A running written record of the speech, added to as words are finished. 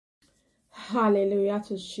Hallelujah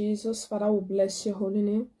to Jesus. Father, we bless your holy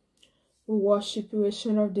name. We worship you,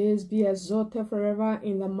 Ancient of Days. Be exalted forever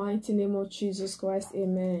in the mighty name of Jesus Christ.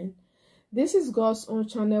 Amen. This is God's own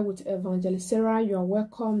channel with Evangelist Sarah. You are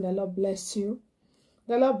welcome. The Lord bless you.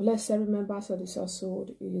 The Lord bless every member of this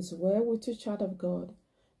household. It is well with you, child of God.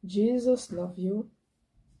 Jesus love you.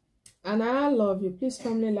 And I love you. Please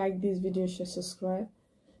family, like this video, share, subscribe.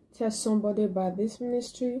 Tell somebody about this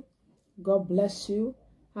ministry. God bless you.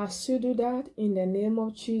 As you do that, in the name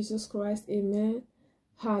of Jesus Christ, amen.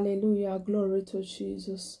 Hallelujah. Glory to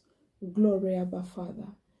Jesus. Glory, Abba Father.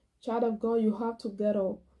 Child of God, you have to get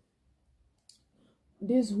up.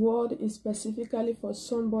 This word is specifically for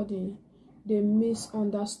somebody. They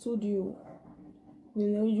misunderstood you. You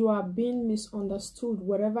know, you are being misunderstood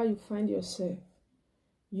wherever you find yourself.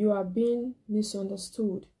 You are being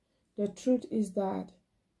misunderstood. The truth is that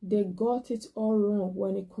they got it all wrong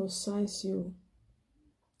when it concerns you.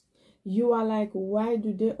 You are like, why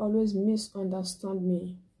do they always misunderstand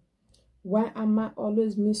me? Why am I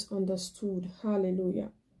always misunderstood? Hallelujah.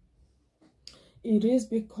 It is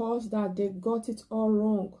because that they got it all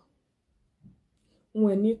wrong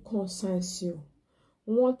when it concerns you.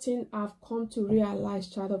 One thing I've come to realize,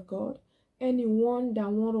 child of God, anyone that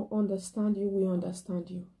want to understand you will understand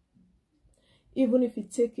you. Even if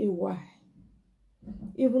it take a while,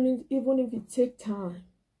 even if it take time,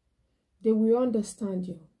 they will understand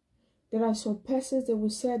you. There are some persons that will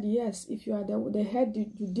say, yes, if you are the head,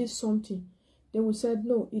 you did something. They will say,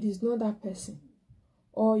 no, it is not that person.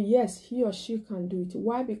 Or yes, he or she can do it.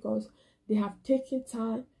 Why? Because they have taken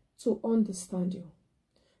time to understand you.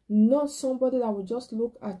 Not somebody that will just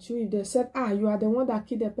look at you. If they said, you are the one that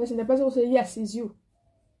killed the person will say, yes, it's you.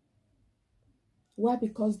 Why?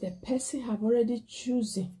 Because the person have already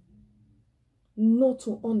chosen not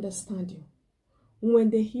to understand you. When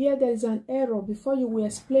they hear there is an error, before you will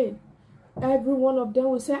explain, every one of them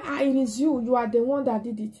will say, it is you. You are the one that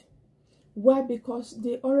did it. Why? Because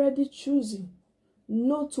they already choosing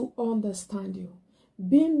not to understand you.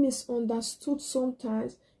 Being misunderstood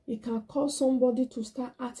sometimes, it can cause somebody to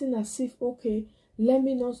start acting as if, okay, let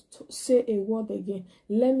me not say a word again.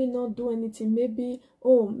 Let me not do anything. Maybe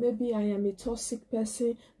I am a toxic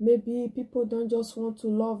person. Maybe people don't just want to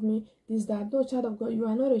love me. This, that. No, child of God, you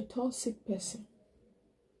are not a toxic person.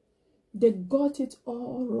 They got it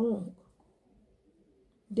all wrong.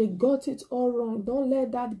 They got it all wrong. Don't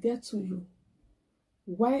let that get to you.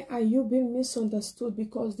 Why are you being misunderstood?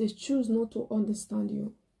 Because they choose not to understand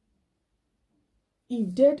you.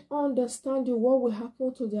 If they understand you, what will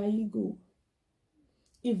happen to their ego?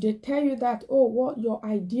 If they tell you that, what your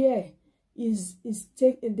idea is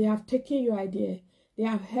they have taken your idea. They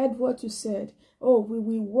have heard what you said. We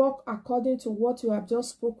will work according to what you have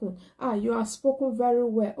just spoken. You have spoken very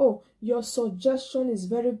well. Your suggestion is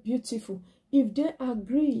very beautiful. If they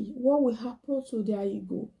agree, what will happen to their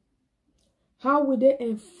ego? How will they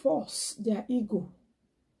enforce their ego?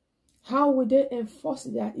 How will they enforce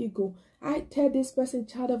their ego? I tell this person,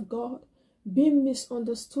 child of God, being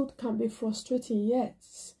misunderstood can be frustrating,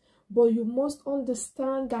 yes. But you must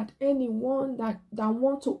understand that anyone that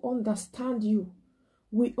want to understand you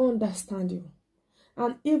will understand you.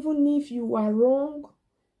 And even if you are wrong,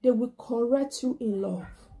 they will correct you in love.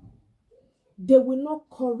 They will not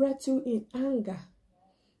correct you in anger.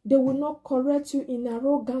 They will not correct you in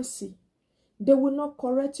arrogancy. They will not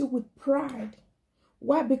correct you with pride.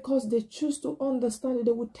 Why? Because they choose to understand it.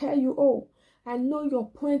 They will tell you, I know your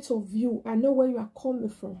point of view. I know where you are coming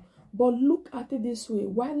from. But look at it this way.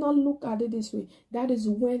 Why not look at it this way? That is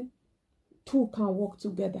when two can work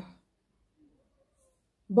together.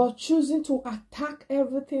 But choosing to attack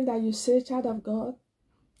everything that you say, child of God,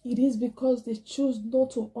 it is because they choose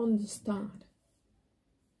not to understand.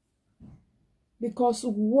 Because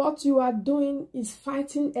what you are doing is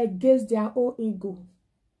fighting against their own ego.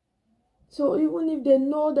 So even if they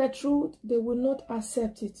know the truth, they will not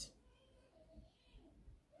accept it.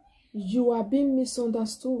 You are being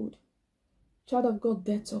misunderstood. Child of God,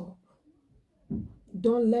 get up.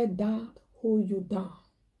 Don't let that hold you down.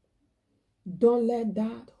 Don't let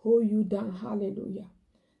that hold you down. Hallelujah.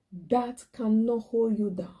 That cannot hold you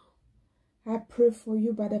down. I pray for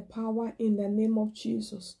you by the power in the name of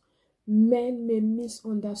Jesus. Men may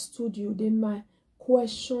misunderstood you. They might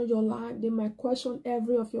question your life. They might question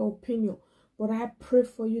every of your opinion. But I pray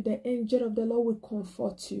for you. The angel of the Lord will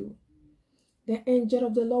comfort you. The angel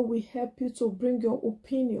of the Lord will help you to bring your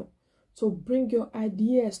opinion, to bring your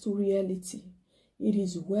ideas to reality. It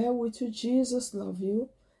is well with you. Jesus love you.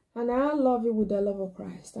 And I love you with the love of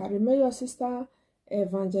Christ. I remain your sister,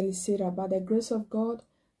 Evangelist Sarah. By the grace of God,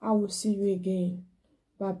 I will see you again.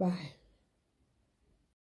 Bye-bye.